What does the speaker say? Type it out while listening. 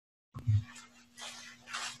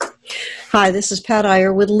Hi, this is Pat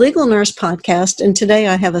Iyer with Legal Nurse Podcast, and today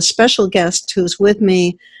I have a special guest who's with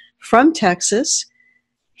me from Texas.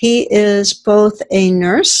 He is both a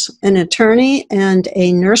nurse, an attorney, and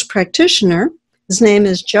a nurse practitioner. His name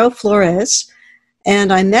is Joe Flores,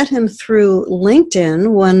 and I met him through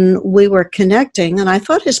LinkedIn when we were connecting, and I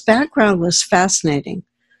thought his background was fascinating.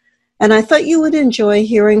 And I thought you would enjoy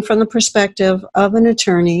hearing from the perspective of an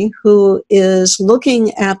attorney who is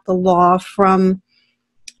looking at the law from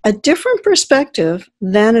a different perspective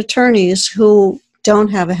than attorneys who don't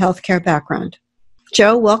have a healthcare background.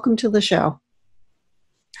 Joe, welcome to the show.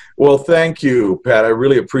 Well, thank you, Pat. I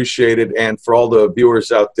really appreciate it. And for all the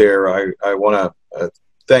viewers out there, I want to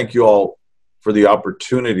thank you all for the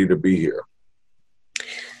opportunity to be here.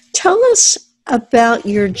 Tell us about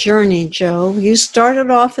your journey, Joe. You started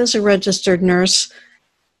off as a registered nurse,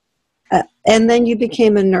 and then you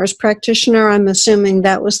became a nurse practitioner. I'm assuming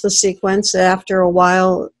that was the sequence. After a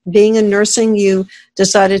while being in nursing, you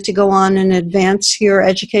decided to go on and advance your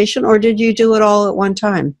education, or did you do it all at one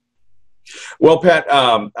time? Well, Pat,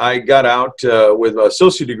 I got out with an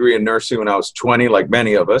associate degree in nursing when I was 20, like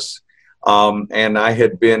many of us, and I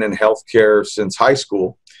had been in healthcare since high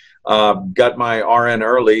school. Got my RN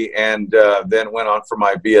early and then went on for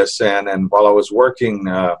my BSN. And while I was working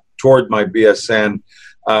toward my BSN,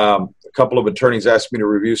 a couple of attorneys asked me to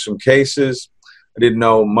review some cases. I didn't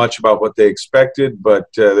know much about what they expected, but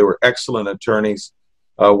they were excellent attorneys.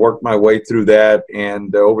 Worked my way through that,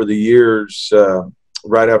 and over the years,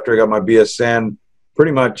 right after I got my BSN,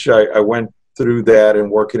 pretty much I went through that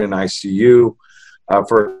and working in ICU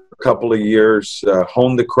for a couple of years,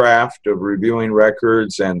 honed the craft of reviewing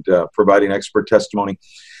records and providing expert testimony.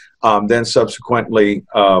 Then subsequently,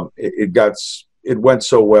 it went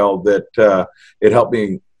so well that it helped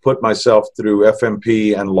me put myself through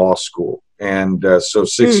FMP and law school. And so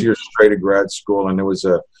 6 years straight of grad school, and it was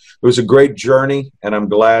a great journey. And I'm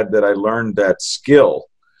glad that I learned that skill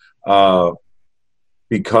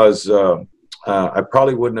because I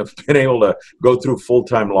probably wouldn't have been able to go through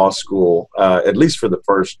full-time law school, at least for the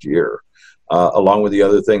first year, along with the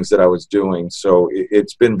other things that I was doing. So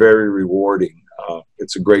it's been very rewarding.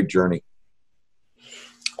 It's a great journey.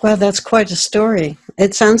 Well, that's quite a story.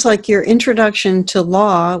 It sounds like your introduction to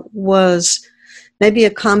law was maybe a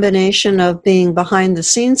combination of being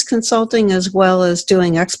behind-the-scenes consulting as well as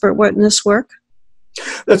doing expert witness work.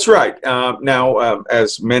 That's right. Now,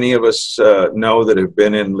 as many of us know that have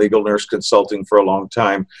been in legal nurse consulting for a long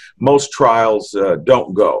time, most trials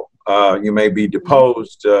don't go. You may be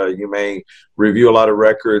deposed, you may review a lot of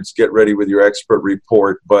records, get ready with your expert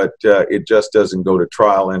report, but it just doesn't go to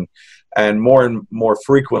trial. And more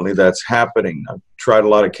frequently that's happening. I've tried a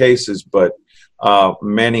lot of cases, but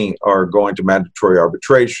many are going to mandatory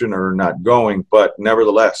arbitration or not going. But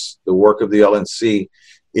nevertheless, the work of the LNC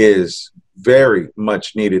is very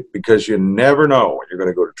much needed because you never know when you're going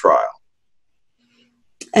to go to trial.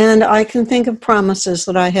 And I can think of promises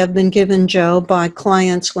that I have been given, Joe, by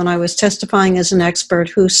clients when I was testifying as an expert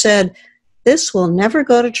who said, this will never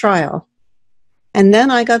go to trial. And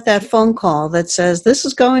then I got that phone call that says, this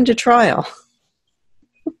is going to trial.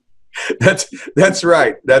 That's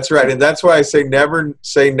right. That's right. And that's why I say never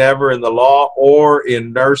in the law or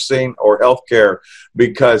in nursing or healthcare,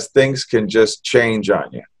 because things can just change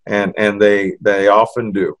on you. And they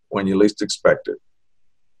often do when you least expect it.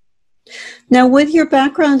 Now, with your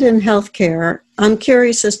background in healthcare, I'm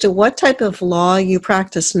curious as to what type of law you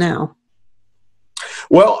practice now.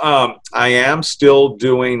 Well, I am still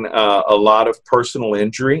doing a lot of personal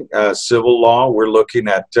injury, civil law. We're looking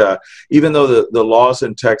at, even though the laws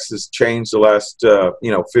in Texas changed the last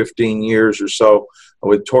 15 years or so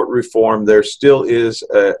with tort reform, there still is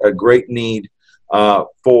a great need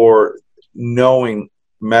for knowing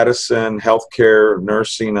medicine, healthcare,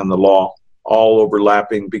 nursing, and the law all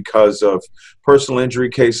overlapping because of personal injury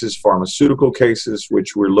cases, pharmaceutical cases,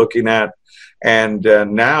 which we're looking at, and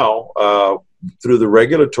now through the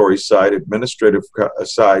regulatory side, administrative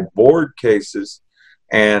side, board cases,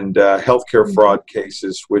 and healthcare fraud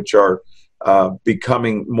cases, which are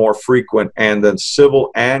becoming more frequent, and then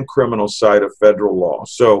civil and criminal side of federal law.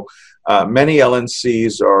 So many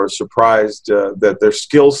LNCs are surprised that their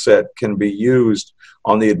skill set can be used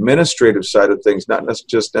on the administrative side of things, not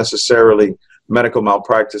just necessarily medical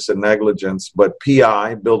malpractice and negligence, but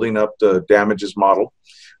PI, building up the damages model.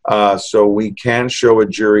 So we can show a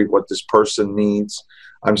jury what this person needs.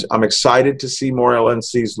 I'm excited to see more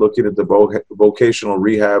LNCs looking at the vocational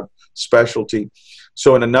rehab specialty.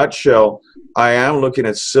 So in a nutshell, I am looking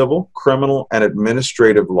at civil, criminal, and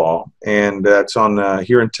administrative law, and that's on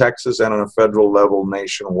here in Texas and on a federal level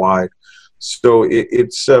nationwide. So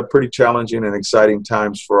it's pretty challenging and exciting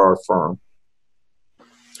times for our firm.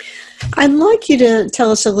 I'd like you to tell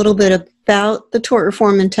us a little bit about the tort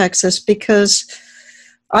reform in Texas, because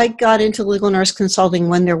I got into legal nurse consulting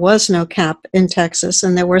when there was no cap in Texas,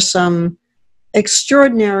 and there were some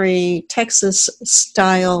extraordinary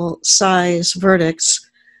Texas-style size verdicts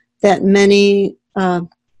that many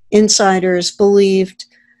insiders believed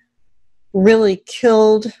really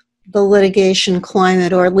killed the litigation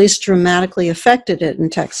climate, or at least dramatically affected it in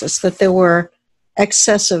Texas, that there were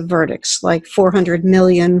excessive verdicts, like $400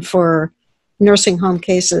 million for nursing home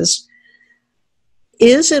cases.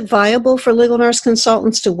 Is it viable for legal nurse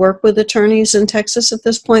consultants to work with attorneys in Texas at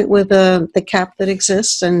this point with the cap that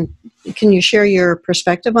exists? And can you share your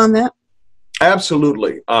perspective on that?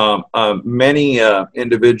 Absolutely. Many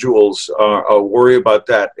individuals worry about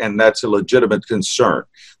that, and that's a legitimate concern.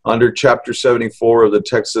 Under Chapter 74 of the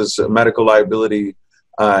Texas Medical Liability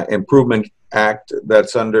Improvement Act,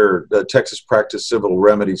 that's under the Texas Practice Civil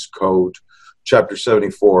Remedies Code, Chapter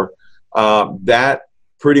 74, that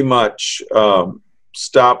pretty much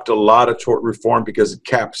stopped a lot of tort reform because it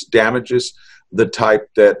caps damages, the type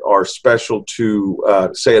that are special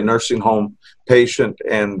to, say, a nursing home patient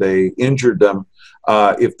and they injured them.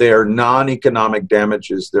 If they are non-economic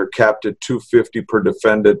damages, they're capped at $250 per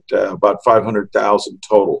defendant, about $500,000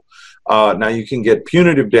 total. Now you can get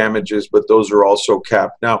punitive damages, but those are also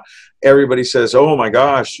capped. Now everybody says, "Oh my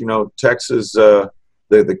gosh, you know, Texas,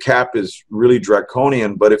 the cap is really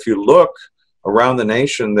draconian." But if you look around the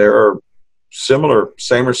nation, there are same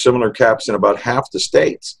or similar caps in about half the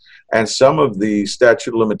states. And some of the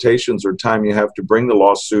statute of limitations or time you have to bring the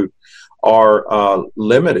lawsuit are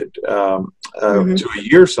limited to a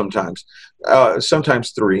year sometimes,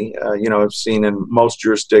 sometimes 3. I've seen in most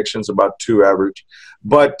jurisdictions about 2 average.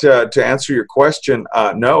 But to answer your question,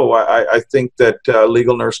 no, I think that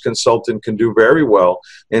legal nurse consultant can do very well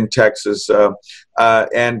in Texas.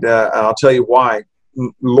 And I'll tell you why.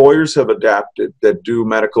 Lawyers have adapted that do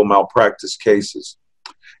medical malpractice cases.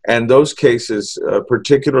 And those cases,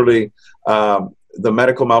 particularly the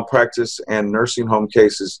medical malpractice and nursing home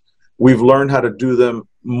cases, we've learned how to do them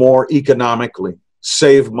more economically,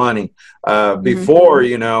 save money. Before,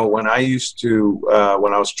 when I used to,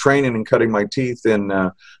 when I was training and cutting my teeth in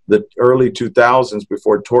the early 2000s,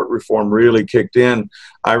 before tort reform really kicked in,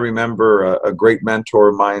 I remember a great mentor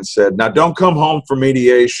of mine said, "Now don't come home for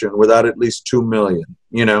mediation without at least $2 million,"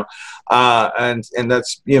 and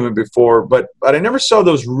that's even before, but I never saw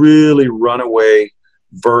those really runaway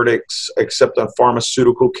verdicts except on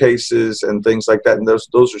pharmaceutical cases and things like that, and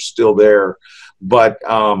those are still there. But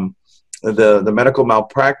the medical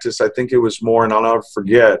malpractice, I think it was more, and I'll never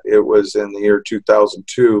forget, it was in the year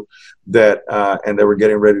 2002 that, and they were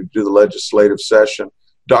getting ready to do the legislative session.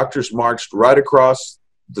 Doctors marched right across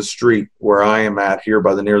the street where I am at here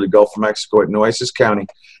by the near the Gulf of Mexico at Nueces County.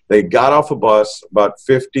 They got off a bus, about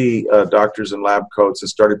 50 doctors in lab coats, and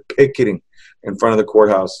started picketing in front of the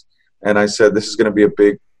courthouse. And I said, this is going to be a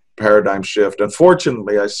big paradigm shift.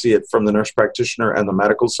 Unfortunately, I see it from the nurse practitioner and the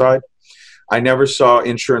medical side. I never saw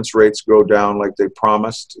insurance rates go down like they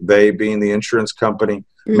promised. They, being the insurance company,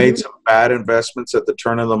 made some bad investments at the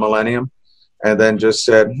turn of the millennium and then just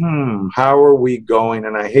said, how are we going?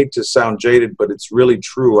 And I hate to sound jaded, but it's really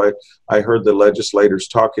true. I heard the legislators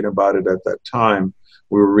talking about it at that time.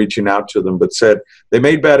 We were reaching out to them, but said they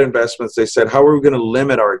made bad investments. They said, how are we going to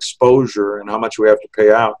limit our exposure and how much we have to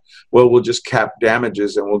pay out? Well, we'll just cap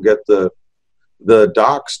damages and we'll get the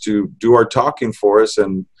docs to do our talking for us.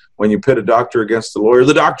 And when you pit a doctor against the lawyer,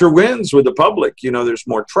 the doctor wins with the public. There's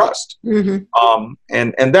more trust. And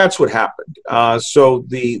that's what happened. So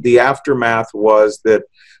the aftermath was that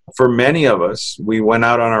for many of us, we went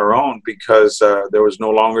out on our own because there was no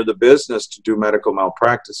longer the business to do medical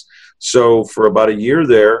malpractice. So for about a year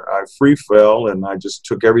there, I free fell and I just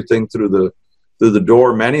took everything through the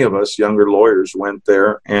door. Many of us younger lawyers went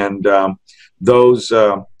there, and those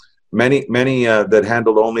many that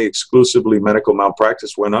handled only exclusively medical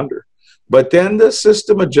malpractice went under. But then the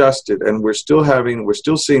system adjusted, and we're still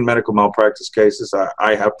seeing medical malpractice cases.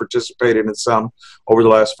 I have participated in some over the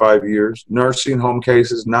last 5 years. Nursing home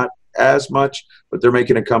cases, not as much, but they're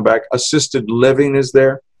making a comeback. Assisted living is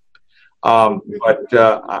there. But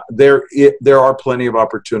there are plenty of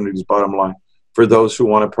opportunities, bottom line, for those who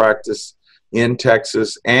want to practice in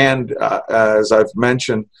Texas. And as I've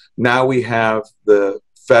mentioned, now we have the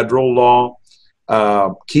federal law,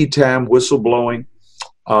 KETAM, whistleblowing,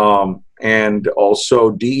 and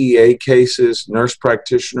also DEA cases, nurse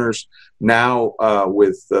practitioners. Now,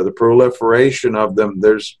 with the proliferation of them,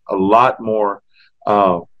 there's a lot more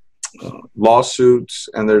lawsuits,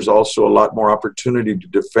 and there's also a lot more opportunity to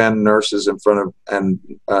defend nurses in front of, and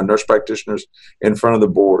nurse practitioners in front of the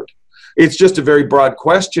board. It's just a very broad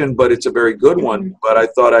question, but it's a very good one. But I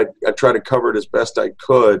thought I'd try to cover it as best I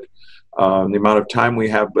could, the amount of time we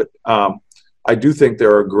have. But I do think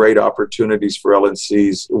there are great opportunities for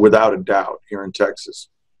LNCs, without a doubt, here in Texas.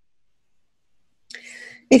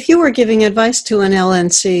 If you were giving advice to an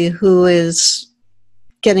LNC who is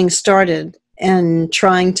getting started and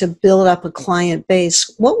trying to build up a client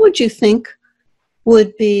base, what would you think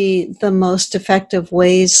would be the most effective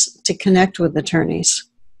ways to connect with attorneys?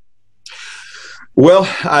 Well,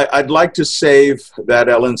 I'd like to save that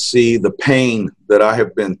LNC the pain that I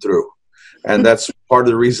have been through. And that's part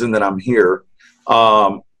of the reason that I'm here.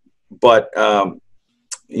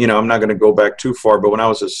 You know, I'm not going to go back too far, but when I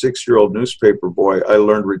was a 6-year-old newspaper boy, I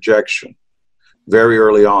learned rejection very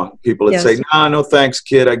early on. People would say, "Nah, no thanks,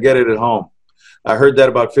 kid. I get it at home." I heard that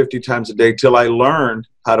about 50 times a day till I learned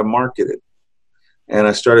how to market it. And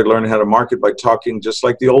I started learning how to market by talking just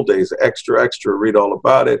like the old days, extra, read all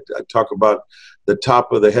about it. I talk about the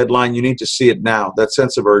top of the headline. You need to see it now, that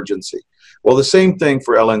sense of urgency. Well, the same thing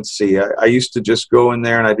for LNC. I used to just go in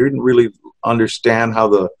there and I didn't really understand how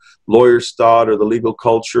the lawyers thought or the legal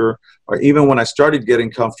culture, or even when I started getting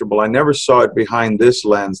comfortable, I never saw it behind this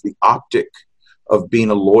lens, the optic of being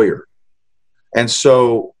a lawyer. And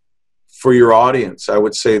so for your audience, I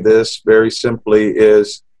would say this very simply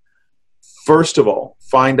is, first of all,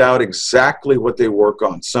 find out exactly what they work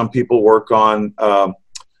on. Some people work on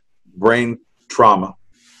brain trauma,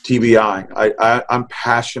 TBI. I'm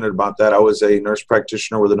passionate about that. I was a nurse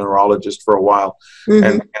practitioner with a neurologist for a while,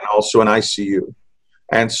 and also an ICU.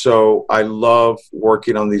 And so I love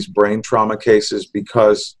working on these brain trauma cases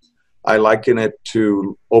because I liken it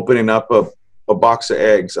to opening up a box of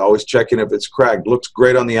eggs, always checking if it's cracked. Looks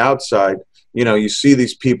great on the outside. You know, you see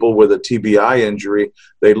these people with a TBI injury,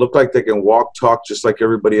 they look like they can walk, talk just like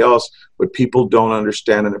everybody else, but people don't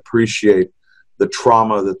understand and appreciate the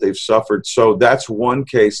trauma that they've suffered. So that's one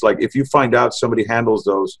case. Like if you find out somebody handles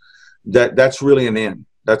those, that's really an in.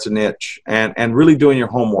 That's a niche. And really doing your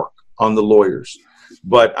homework on the lawyers.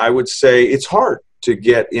 But I would say it's hard to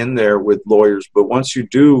get in there with lawyers. But once you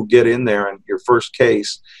do get in there in your first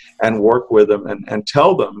case and work with them and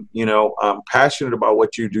tell them, you know, I'm passionate about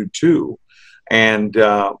what you do too. And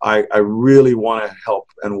I really want to help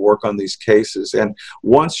and work on these cases. And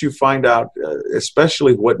once you find out,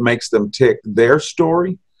 especially what makes them tick, their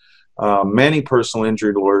story, many personal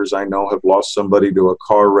injury lawyers I know have lost somebody to a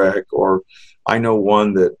car wreck, or I know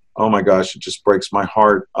one that, oh my gosh, it just breaks my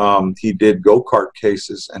heart. He did go-kart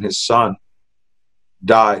cases, and his son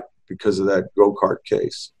died because of that go-kart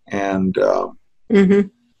case. And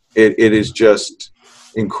it is just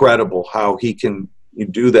incredible how he can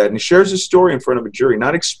do that. And he shares his story in front of a jury,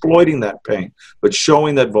 not exploiting that pain, but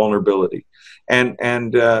showing that vulnerability. And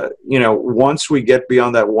you know, once we get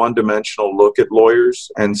beyond that one-dimensional look at lawyers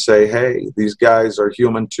and say, hey, these guys are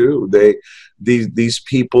human too. These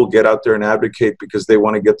people get out there and advocate because they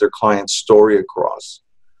want to get their client's story across.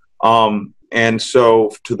 And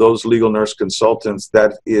so to those legal nurse consultants,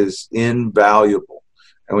 that is invaluable.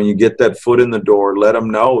 And when you get that foot in the door, let them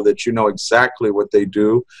know that you know exactly what they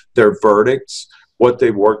do, their verdicts, what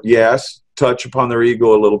they work. Yes, touch upon their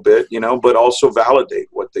ego a little bit, you know, but also validate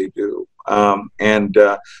what they do.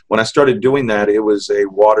 When I started doing that, it was a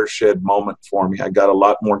watershed moment for me. I got a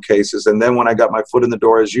lot more cases. And then when I got my foot in the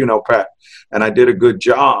door, as you know, Pat, and I did a good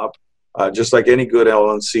job, just like any good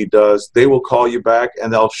LNC does, they will call you back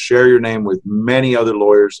and they'll share your name with many other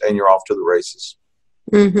lawyers and you're off to the races.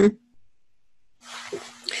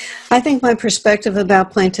 I think my perspective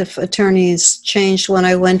about plaintiff attorneys changed when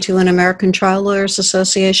I went to an American Trial Lawyers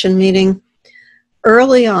Association meeting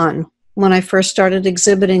early on when I first started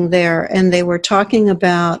exhibiting there, and they were talking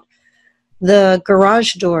about the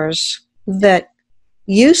garage doors that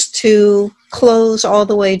used to close all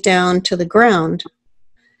the way down to the ground,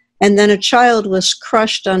 and then a child was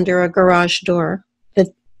crushed under a garage door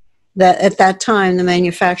that at that time the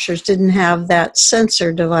manufacturers didn't have that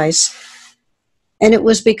sensor device. And it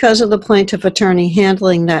was because of the plaintiff attorney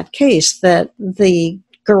handling that case that the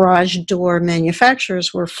garage door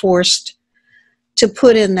manufacturers were forced to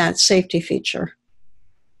put in that safety feature.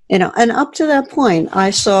 You know, and up to that point,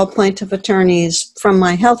 I saw plaintiff attorneys from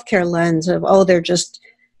my healthcare lens of, oh, they're just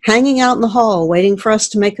hanging out in the hall waiting for us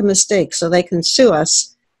to make a mistake so they can sue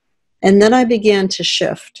us. And then I began to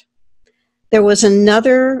shift. There was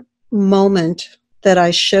another moment that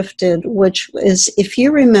I shifted, which is, if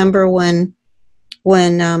you remember when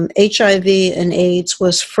HIV and AIDS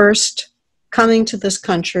was first coming to this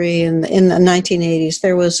country in the 1980s,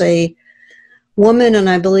 there was a woman, and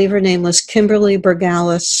I believe her name was Kimberly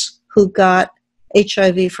Bergalis, who got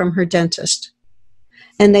HIV from her dentist.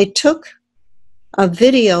 And they took a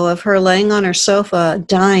video of her laying on her sofa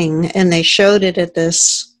dying, and they showed it at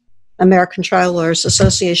this American Trial Lawyers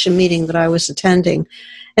Association meeting that I was attending.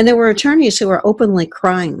 And there were attorneys who were openly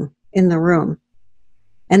crying in the room.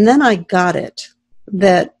 And then I got it,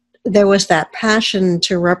 that there was that passion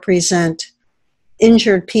to represent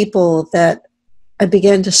injured people that I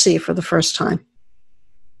began to see for the first time.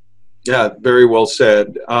 Yeah, very well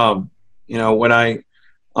said. When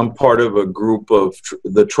I'm part of a group of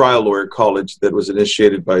the Trial Lawyer College that was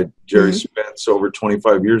initiated by Jerry Spence over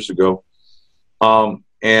 25 years ago. I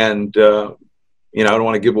don't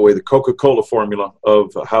want to give away the Coca-Cola formula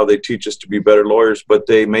of how they teach us to be better lawyers, but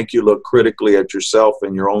they make you look critically at yourself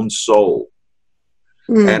and your own soul.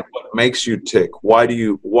 And what makes you tick. Why do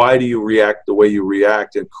you react the way you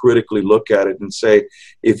react, and critically look at it and say,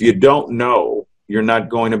 if you don't know, you're not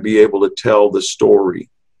going to be able to tell the story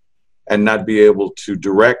and not be able to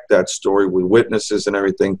direct that story with witnesses and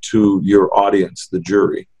everything to your audience, the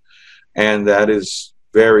jury. And that is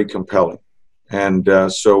very compelling. And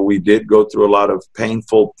so we did go through a lot of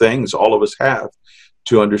painful things, all of us have,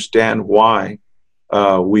 to understand why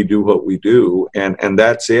we do what we do. And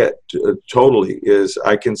that's it, totally, is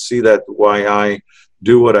I can see that why I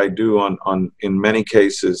do what I do on in many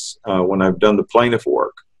cases when I've done the plaintiff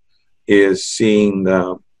work, is seeing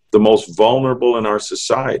the most vulnerable in our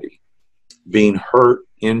society being hurt,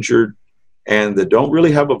 injured, and that don't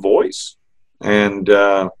really have a voice. And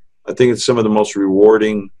I think it's some of the most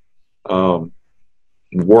rewarding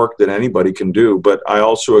work that anybody can do. But I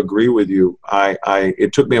also agree with you.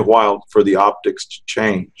 It took me a while for the optics to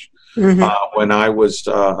change. When I was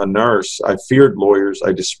a nurse, I feared lawyers.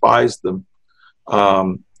 I despised them.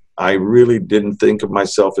 I really didn't think of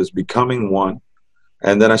myself as becoming one.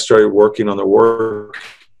 And then I started working on the work.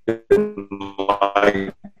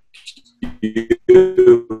 Like it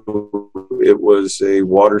was a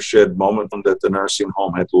watershed moment that the nursing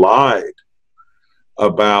home had lied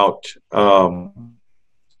about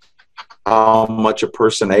how much a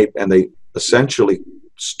person ate, and they essentially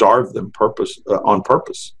starved them on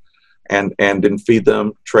purpose, and didn't feed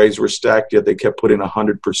them. Trays were stacked, yet they kept putting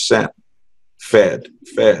 100% fed.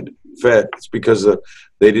 It's because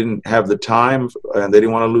they didn't have the time, and they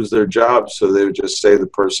didn't want to lose their job, so they would just say the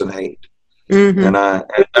person ate. And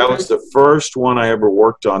that was the first one I ever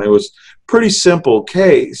worked on. It was a pretty simple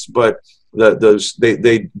case, but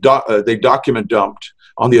they document dumped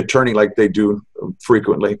on the attorney like they do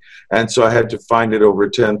frequently. And so I had to find it over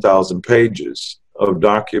 10,000 pages of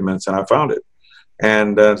documents, and I found it.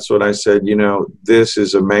 And that's when I said, this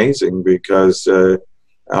is amazing, because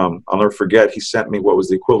I'll never forget, he sent me what was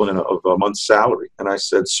the equivalent of a month's salary. And I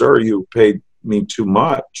said, sir, you paid me too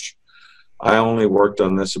much. I only worked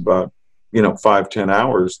on this about 5-10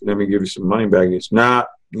 hours. Let me give you some money back. He said, nah,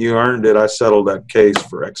 you earned it. I settled that case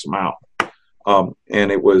for X amount.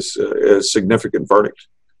 And it was a significant verdict.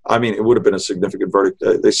 I mean, it would have been a significant verdict.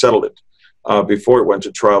 They settled it before it went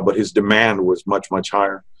to trial, but his demand was much, much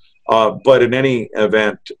higher. But in any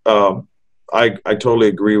event, I totally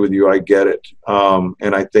agree with you. I get it.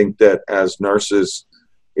 And I think that as nurses,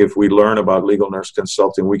 if we learn about legal nurse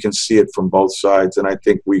consulting, we can see it from both sides. And I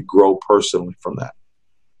think we grow personally from that.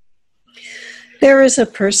 There is a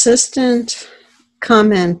persistent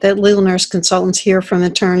comment that legal nurse consultants hear from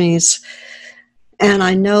attorneys, and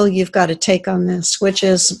I know you've got a take on this, which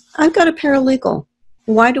is, I've got a paralegal.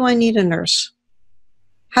 Why do I need a nurse?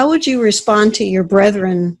 How would you respond to your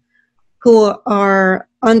brethren who are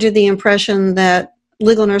under the impression that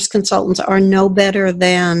legal nurse consultants are no better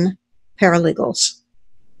than paralegals?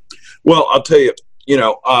 Well, I'll tell you,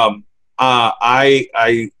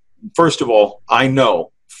 I first of all, I know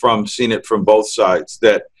from seeing it from both sides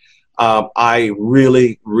that I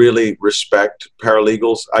really, really respect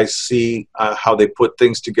paralegals. I see how they put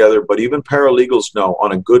things together, but even paralegals know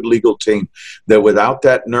on a good legal team that without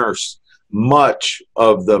that nurse, much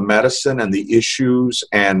of the medicine and the issues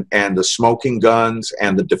and the smoking guns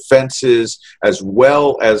and the defenses, as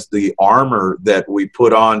well as the armor that we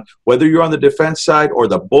put on, whether you're on the defense side or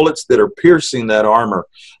the bullets that are piercing that armor,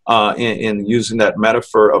 in using that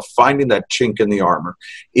metaphor of finding that chink in the armor,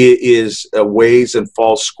 it is weighs and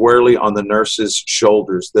falls squarely on the nurse's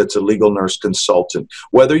shoulders. That's a legal nurse consultant.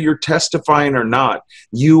 Whether you're testifying or not,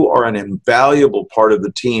 you are an invaluable part of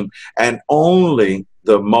the team, and only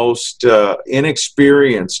the most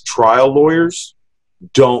inexperienced trial lawyers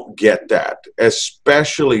don't get that,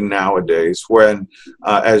 especially nowadays when,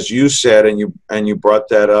 as you said, and you brought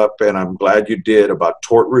that up, and I'm glad you did, about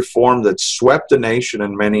tort reform that swept the nation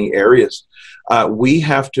in many areas. We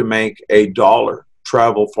have to make a dollar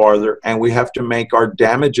travel farther, and we have to make our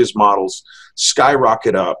damages models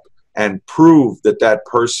skyrocket up and prove that that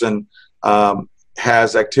person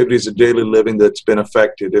has activities of daily living that's been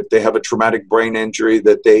affected. If they have a traumatic brain injury,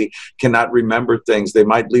 that they cannot remember things, they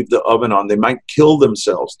might leave the oven on, they might kill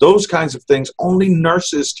themselves. Those kinds of things only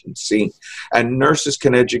nurses can see, and nurses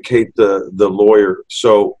can educate the lawyer.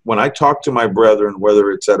 So when I talk to my brethren,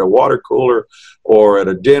 whether it's at a water cooler or at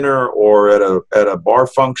a dinner or at a bar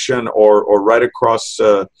function or right across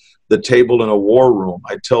the table in a war room,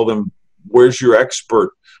 I tell them, where's your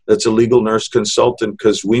expert that's a legal nurse consultant,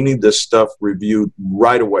 because we need this stuff reviewed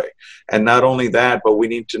right away. And not only that, but we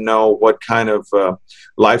need to know what kind of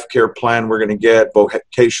life care plan we're going to get,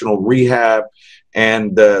 vocational rehab.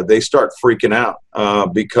 And they start freaking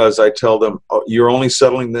out because I tell them, oh, you're only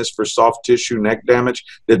settling this for soft tissue neck damage.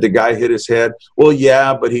 Did the guy hit his head? Well,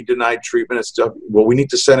 yeah, but he denied treatment and stuff. Well, we need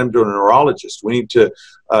to send him to a neurologist. We need to,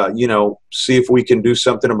 see if we can do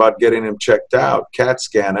something about getting him checked out, CAT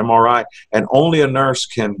scan, MRI. And only a nurse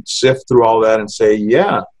can sift through all that and say,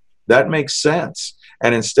 yeah, that makes sense.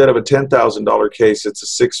 And instead of a $10,000 case, it's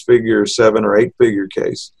a 6-figure, 7 or 8-figure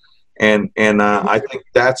case. And I think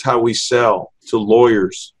that's how we sell to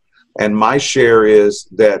lawyers. And my share is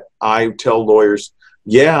that I tell lawyers,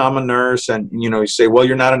 yeah, I'm a nurse. And, you say, well,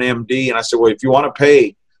 you're not an MD. And I say, well, if you want to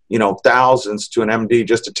pay, thousands to an MD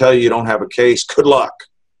just to tell you don't have a case, good luck.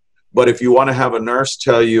 But if you want to have a nurse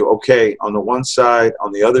tell you, okay, on the one side,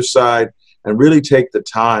 on the other side, and really take the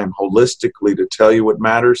time holistically to tell you what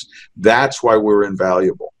matters, that's why we're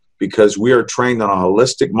invaluable, because we are trained on a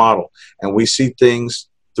holistic model and we see things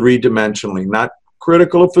three-dimensionally, not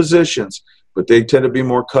critical of physicians, but they tend to be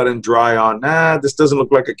more cut and dry on, this doesn't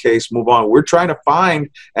look like a case, move on. We're trying to find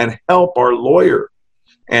and help our lawyer.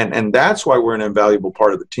 And that's why we're an invaluable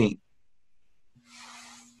part of the team.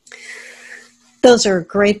 Those are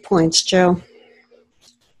great points, Joe.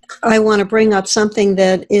 I want to bring up something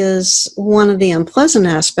that is one of the unpleasant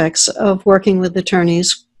aspects of working with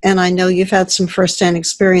attorneys, and I know you've had some firsthand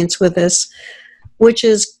experience with this, which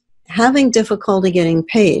is having difficulty getting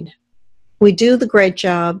paid. We do the great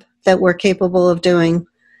job that we're capable of doing,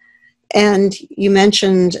 and you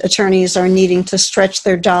mentioned attorneys are needing to stretch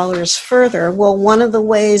their dollars further. Well, one of the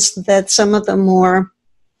ways that some of the more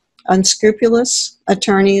unscrupulous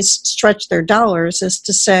attorneys stretch their dollars is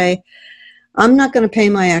to say, I'm not going to pay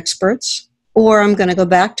my experts, or I'm going to go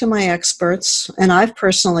back to my experts, and I've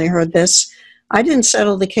personally heard this, I didn't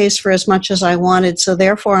settle the case for as much as I wanted, so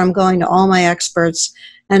therefore I'm going to all my experts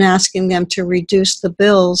and asking them to reduce the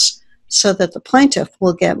bills so that the plaintiff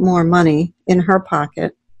will get more money in her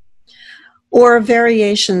pocket. Or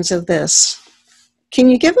variations of this. Can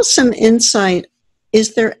you give us some insight?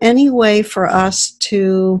 Is there any way for us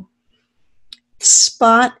to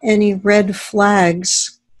spot any red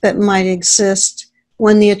flags that might exist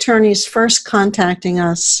when the attorney's first contacting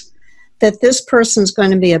us, that this person's going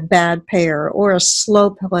to be a bad payer or a slow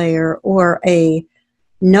payer or a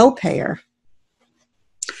no payer?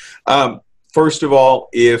 First of all,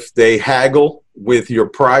 if they haggle with your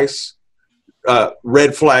price,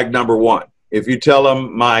 red flag number one. If you tell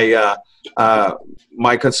them my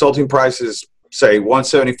consulting price is, say,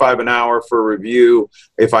 $175 an hour for a review.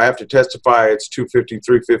 If I have to testify, it's $250,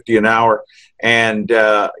 $350 an hour, and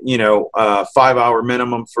 5-hour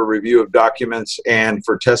minimum for review of documents, and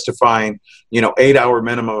for testifying, 8-hour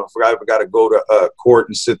minimum if I've got to go to court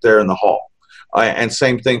and sit there in the hall. And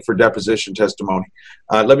same thing for deposition testimony.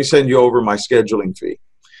 Let me send you over my scheduling fee.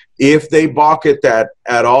 If they balk at that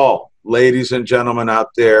at all, ladies and gentlemen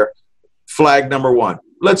out there, flag number one,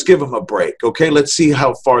 let's give them a break, okay? Let's see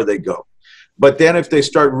how far they go. But then if they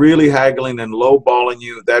start really haggling and lowballing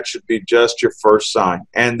you, that should be just your first sign.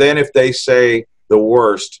 And then if they say the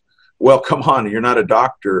worst, well, come on, you're not a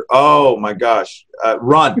doctor. Oh, my gosh.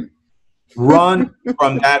 Run. Run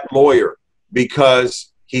from that lawyer,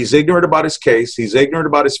 because he's ignorant about his case. He's ignorant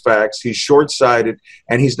about his facts. He's short-sighted,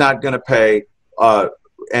 and he's not going to pay,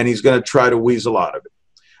 and he's going to try to weasel out of it.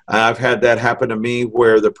 I've had that happen to me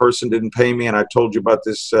where the person didn't pay me, and I told you about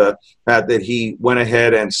this, that he went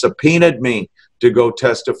ahead and subpoenaed me to go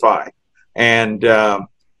testify. And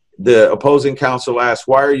the opposing counsel asked,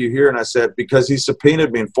 why are you here? And I said, because he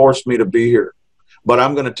subpoenaed me and forced me to be here. But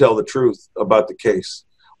I'm going to tell the truth about the case.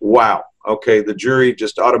 Wow. Okay, the jury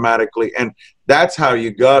just automatically, and that's how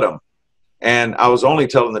you got them. And I was only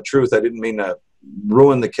telling the truth. I didn't mean to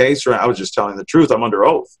ruin the case, or I was just telling the truth. I'm under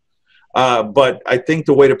oath. But I think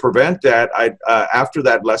the way to prevent that, after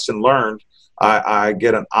that lesson learned, I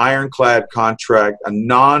get an ironclad contract, a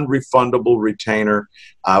non-refundable retainer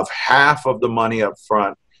of half of the money up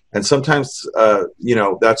front. And sometimes,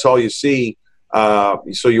 that's all you see.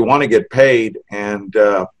 So you want to get paid, and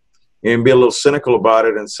be a little cynical about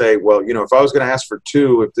it and say, well, you know, if I was going to ask for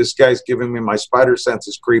 2, if this guy's giving me, my spider sense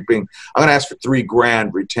is creeping, I'm going to ask for $3,000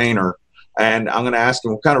 retainer. And I'm going to ask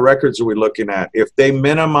them, what kind of records are we looking at? If they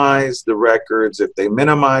minimize the records, if they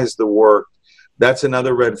minimize the work, that's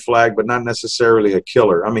another red flag, but not necessarily a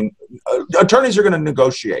killer. I mean, attorneys are going to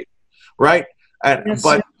negotiate, right? Yes.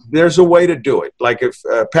 But there's a way to do it. Like if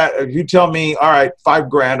Pat, if you tell me, all right,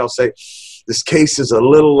 $5,000, I'll say, this case is a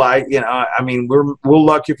little light. You know, I mean, we'll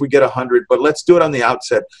lucky if we get 100, but let's do it on the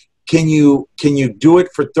outset. Can you do it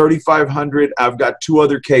for 3,500? I've got 2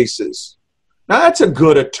 other cases. Now that's a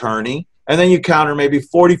good attorney. And then you counter maybe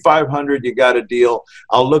 4,500, you got a deal.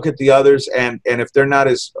 I'll look at the others, and if they're not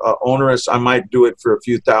as onerous, I might do it for a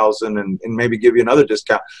few thousand and maybe give you another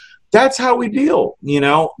discount. That's how we deal, you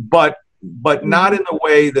know, but not in the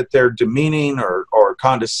way that they're demeaning or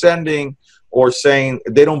condescending or saying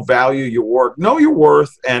they don't value your work. Know your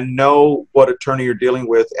worth and know what attorney you're dealing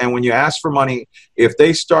with. And when you ask for money, if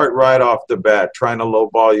they start right off the bat trying to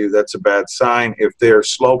lowball you, that's a bad sign. If they're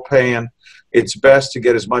slow paying, it's best to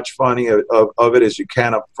get as much money of it as you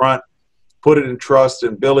can up front, put it in trust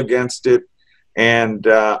and bill against it. And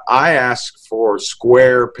I ask for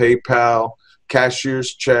Square, PayPal,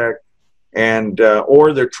 cashier's check, and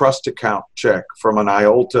or their trust account check from an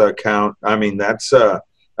IOLTA account. I mean, that's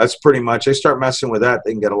pretty much, they start messing with that,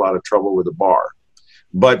 they can get a lot of trouble with the bar.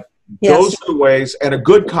 But yes, those are the ways, and a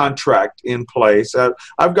good contract in place.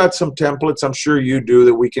 I've got some templates, I'm sure you do,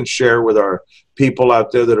 that we can share with our people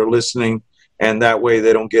out there that are listening, and that way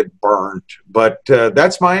they don't get burned. But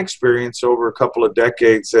that's my experience over a couple of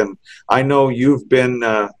decades, and I know you've been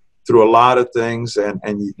through a lot of things, and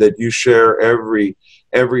that you share every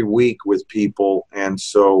week with people. And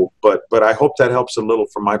so, but I hope that helps a little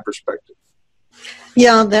from my perspective.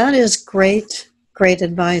 Yeah, that is great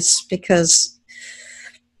advice, because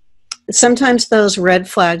sometimes those red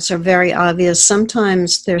flags are very obvious.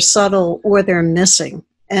 Sometimes they're subtle or they're missing.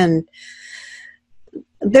 And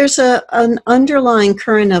there's an underlying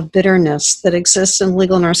current of bitterness that exists in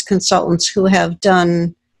legal nurse consultants who have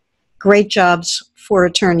done great jobs for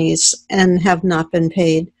attorneys and have not been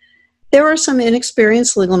paid. There are some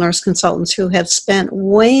inexperienced legal nurse consultants who have spent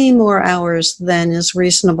way more hours than is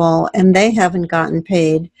reasonable, and they haven't gotten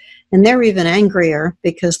paid. And they're even angrier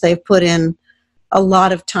because they've put in a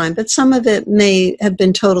lot of time. But some of it may have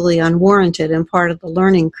been totally unwarranted and part of the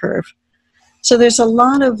learning curve. So there's a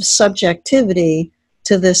lot of subjectivity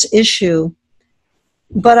to this issue.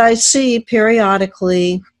 But I see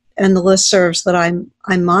periodically, and the listservs that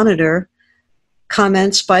I monitor,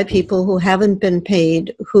 comments by people who haven't been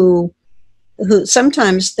paid, who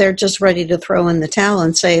sometimes they're just ready to throw in the towel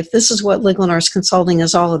and say, if this is what legal nurse consulting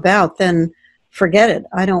is all about, then forget it.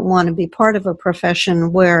 I don't want to be part of a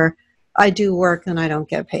profession where I do work and I don't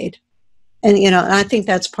get paid. And, you know, I think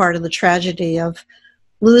that's part of the tragedy of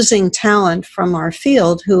losing talent from our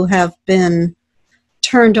field who have been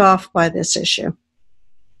turned off by this issue.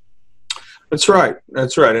 That's right.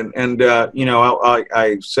 That's right. And you know,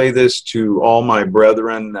 I say this to all my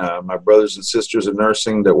brethren, my brothers and sisters in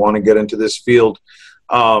nursing that want to get into this field.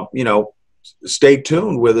 You know, stay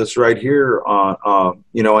tuned with us right here on,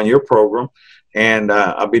 you know, on your program. And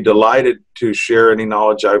I'll be delighted to share any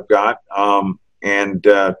knowledge I've got, and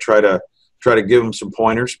try to give them some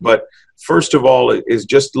pointers. But first of all, is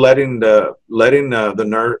just letting the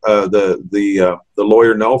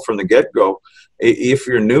lawyer know from the get-go. If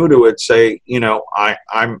you're new to it, say, you know,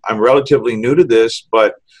 I'm relatively new to this,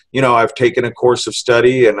 but, you know, I've taken a course of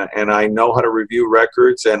study and I know how to review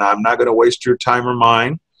records, and I'm not going to waste your time or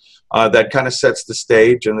mine. That kind of sets the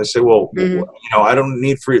stage. And they say, well, you know, I don't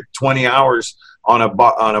need for 20 hours on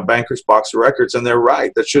a banker's box of records. And they're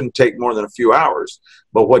right. That shouldn't take more than a few hours.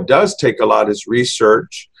 But what does take a lot is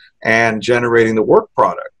research and generating the work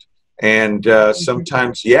product. And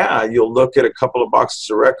sometimes, yeah, you'll look at a couple of boxes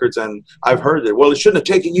of records, and I've heard that, well, it shouldn't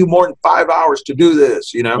have taken you more than 5 hours to do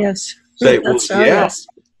this, you know? Yes. Say, well, yeah. Yes.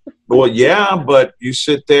 Well, yeah, but you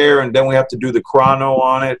sit there, and then we have to do the chrono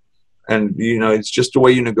on it. And, you know, it's just the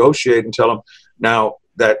way you negotiate and tell them, now,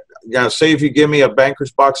 that, you know, say if you give me a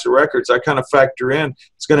banker's box of records, I kind of factor in,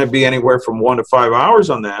 it's going to be anywhere from 1 to 5 hours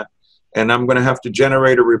on that. And I'm going to have to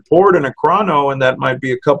generate a report and a chrono, and that might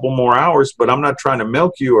be a couple more hours, but I'm not trying to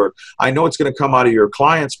milk you, or I know it's going to come out of your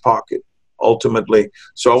client's pocket ultimately.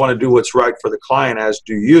 So I want to do what's right for the client, as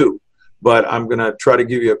do you. But I'm going to try to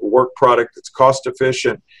give you a work product that's cost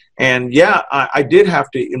efficient. And yeah, I did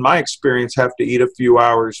have to, in my experience, have to eat a few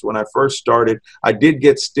hours when I first started. I did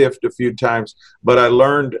get stiffed a few times, but I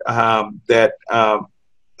learned that how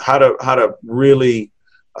to really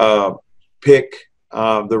pick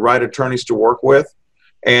the right attorneys to work with,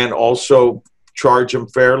 and also charge them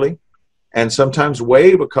fairly, and sometimes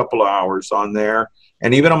waive a couple of hours on there.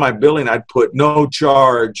 And even on my billing, I'd put no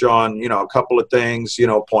charge on, a couple of things,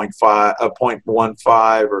 0.5,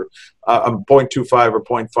 0.15 or 0.25 or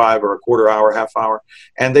 0.5 or a quarter hour, half hour.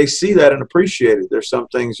 And they see that and appreciate it. There's some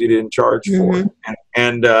things you didn't charge for.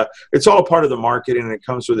 And it's all part of the marketing, and it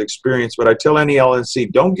comes with experience. But I tell any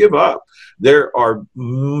LNC, don't give up. There are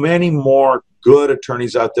many more good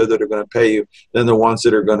attorneys out there that are going to pay you than the ones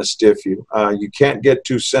that are going to stiff you. You can't get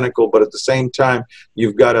too cynical, but at the same time,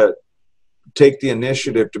 you've got to take the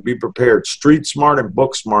initiative to be prepared. Street smart and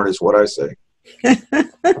book smart is what I say.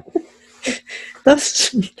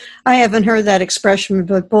 I haven't heard that expression,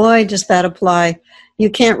 but boy, does that apply. You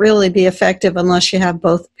can't really be effective unless you have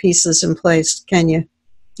both pieces in place, can you?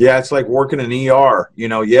 Yeah, it's like working in ER.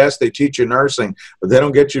 Yes, they teach you nursing, but they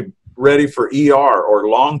don't get you ready for ER or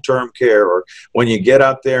long-term care, or when you get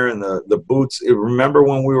out there in the boots. Remember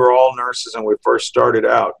when we were all nurses and we first started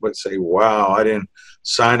out, we'd say, wow, I didn't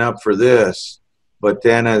sign up for this. But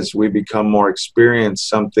then as we become more experienced,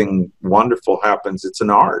 something wonderful happens. It's an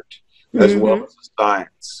art as well as a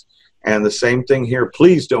science. And the same thing here.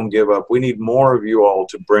 Please don't give up. We need more of you all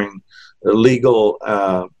to bring the legal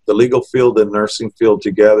field and nursing field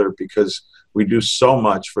together, because we do so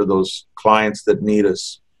much for those clients that need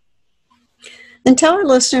us. And tell our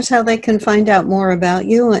listeners how they can find out more about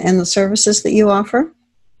you and the services that you offer.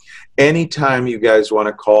 Anytime you guys want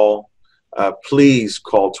to call, please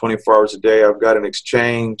call 24 hours a day. I've got an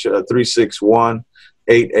exchange,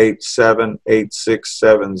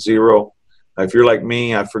 361-887-8670. If you're like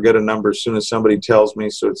me, I forget a number as soon as somebody tells me,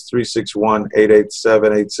 so it's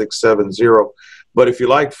 361-887-8670. But if you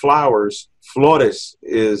like flowers, Flores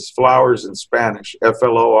is flowers in Spanish,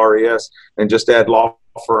 Flores, and just add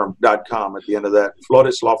lawfirm.com at the end of that,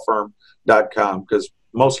 floreslawfirm.com, because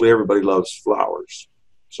mostly everybody loves flowers.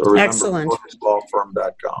 So remember, excellent.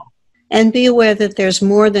 floreslawfirm.com. And be aware that there's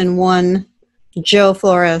more than one Joe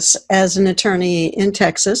Flores as an attorney in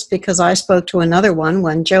Texas, because I spoke to another one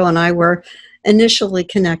when Joe and I were initially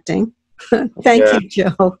connecting. Thank you,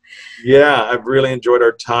 Joe. Yeah, I've really enjoyed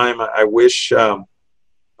our time. I wish I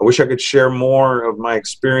could share more of my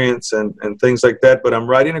experience and things like that, but I'm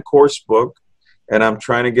writing a course book, and I'm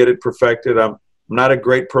trying to get it perfected. I'm not a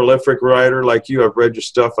great prolific writer like you. I've read your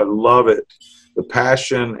stuff. I love it. The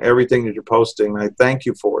passion, everything that you're posting. I thank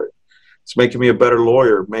you for it. It's making me a better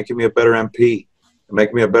lawyer, making me a better MP,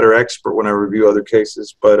 making me a better expert when I review other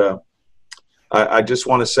cases. But I just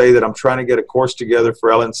want to say that I'm trying to get a course together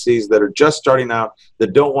for LNCs that are just starting out,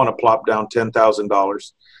 that don't want to plop down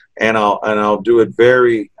 $10,000. And I'll do it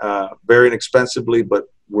very, very inexpensively, but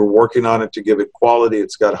we're working on it to give it quality.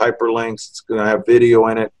 It's got hyperlinks. It's going to have video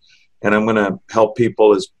in it. And I'm going to help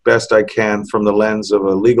people as best I can from the lens of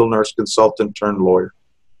a legal nurse consultant turned lawyer.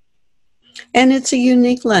 And it's a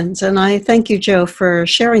unique lens. And I thank you, Joe, for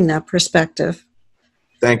sharing that perspective.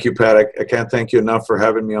 Thank you, Pat. I can't thank you enough for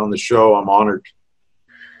having me on the show. I'm honored.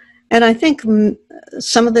 And I think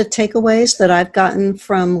some of the takeaways that I've gotten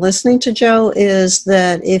from listening to Joe is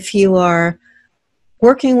that if you are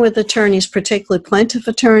working with attorneys, particularly plaintiff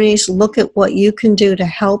attorneys, look at what you can do to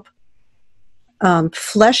help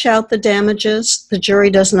flesh out the damages. The jury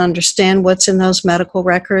doesn't understand what's in those medical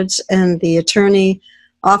records, and the attorney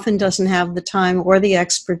often doesn't have the time or the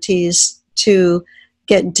expertise to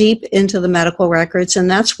get deep into the medical records, and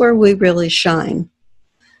that's where we really shine.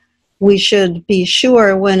 We should be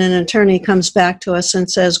sure when an attorney comes back to us and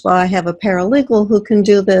says, well, I have a paralegal who can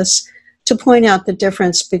do this, to point out the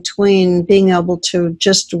difference between being able to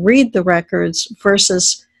just read the records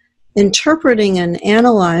versus interpreting and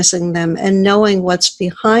analyzing them and knowing what's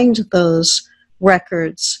behind those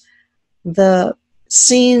records. The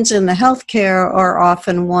scenes in the healthcare are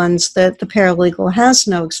often ones that the paralegal has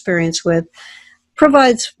no experience with,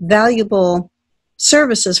 provides valuable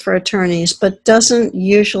services for attorneys, but doesn't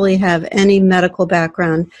usually have any medical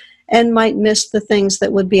background and might miss the things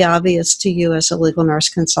that would be obvious to you as a legal nurse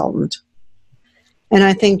consultant. And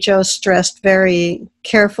I think Joe stressed very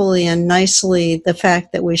carefully and nicely the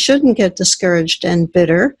fact that we shouldn't get discouraged and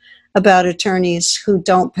bitter about attorneys who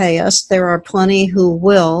don't pay us. There are plenty who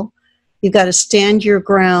will. You've got to stand your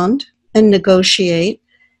ground and negotiate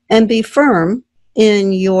and be firm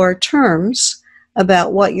in your terms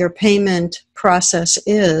about what your payment process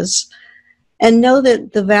is, and know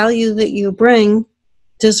that the value that you bring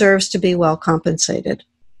deserves to be well compensated.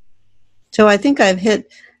 So I think I've hit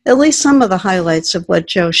at least some of the highlights of what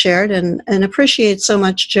Joe shared, and appreciate so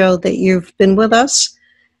much, Joe, that you've been with us.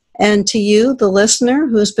 And to you, the listener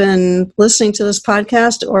who's been listening to this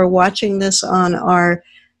podcast or watching this on our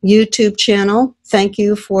YouTube channel. Thank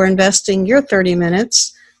you for investing your 30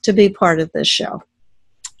 minutes to be part of this show.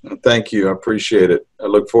 Thank you. I appreciate it. I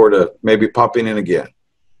look forward to maybe popping in again.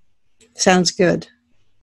 Sounds good.